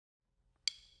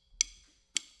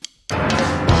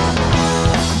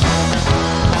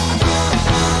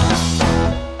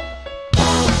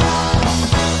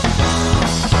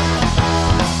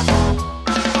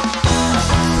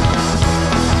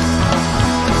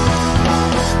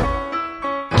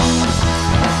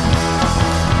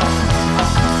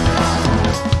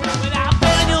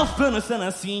and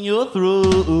I've seen you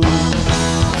through.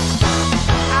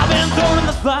 I've been thrown in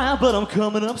the fire, but I'm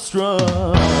coming up strong. And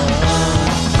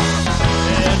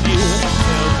you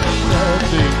tell me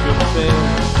nothing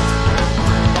compares.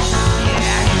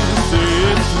 Yeah, you say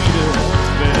it's sweeter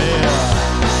than air.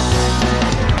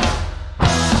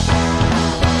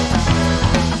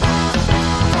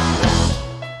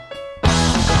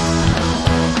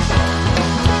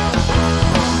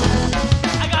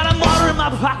 I got a motor in my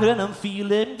pocket and I'm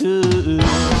feeling good.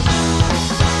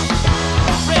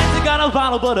 Got a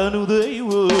bottle, but I knew they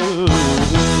would. And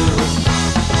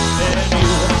you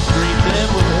treat them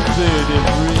with their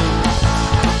debris.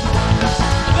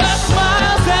 The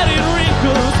smiles that it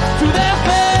wrinkles to their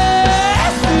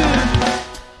faces.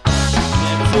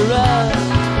 Nectar of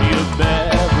your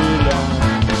Babylon.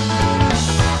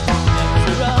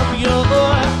 Nectar of your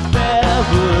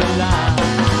Babylon.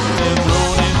 They're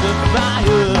thrown in the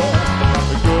fire.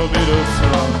 Coming up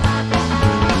strong.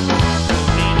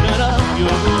 Nectar of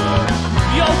your Babylon.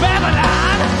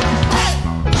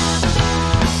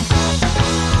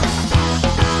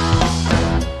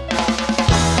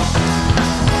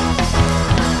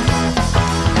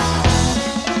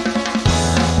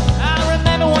 I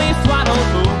remember when you swallowed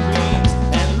moonbeams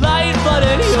and light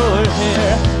flooded your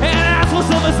hair, and that's what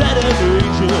some said in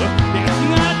nature. It's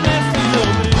not nasty of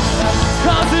me,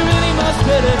 'cause it really must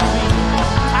better be.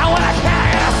 I wanna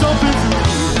carry something to me.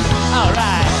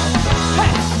 Alright.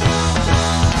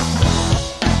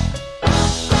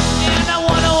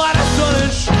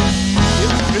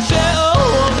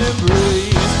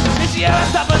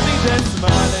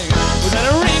 Smiling without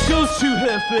a wrinkles to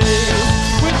her face,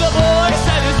 with the voice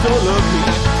that is so lovely.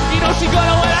 You know she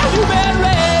gonna win a human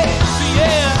race,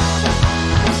 yeah.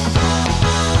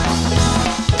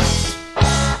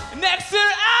 Nectar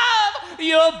of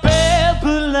your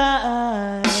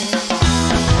Babylon.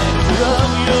 Nectar of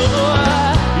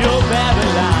your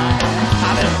Babylon.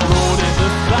 I've been thrown in the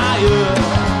fire.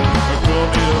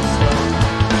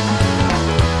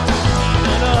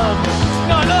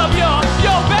 None of your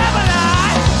Babylon.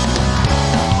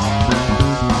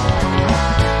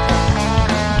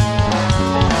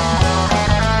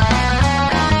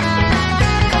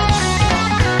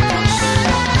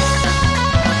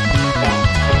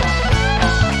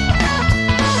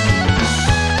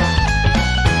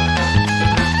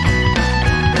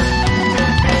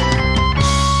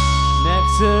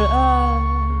 Nectar of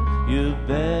your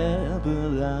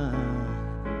Babylon.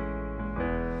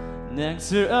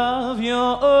 Nectar of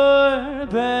your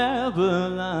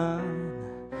Babylon.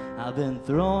 I've been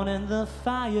thrown in the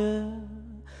fire,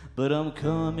 but I'm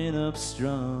coming up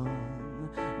strong.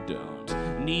 Don't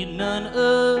need none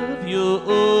of your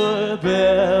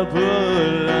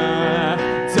Babylon.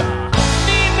 Don't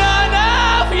need none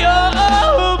of your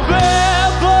Babylon.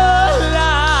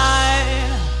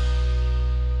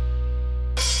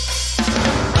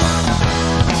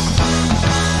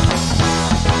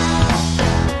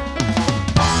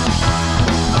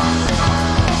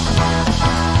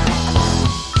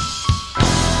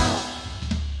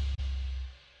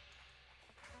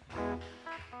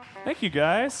 Thank you,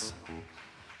 guys.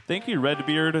 Thank you,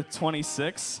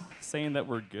 Redbeard26, saying that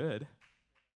we're good.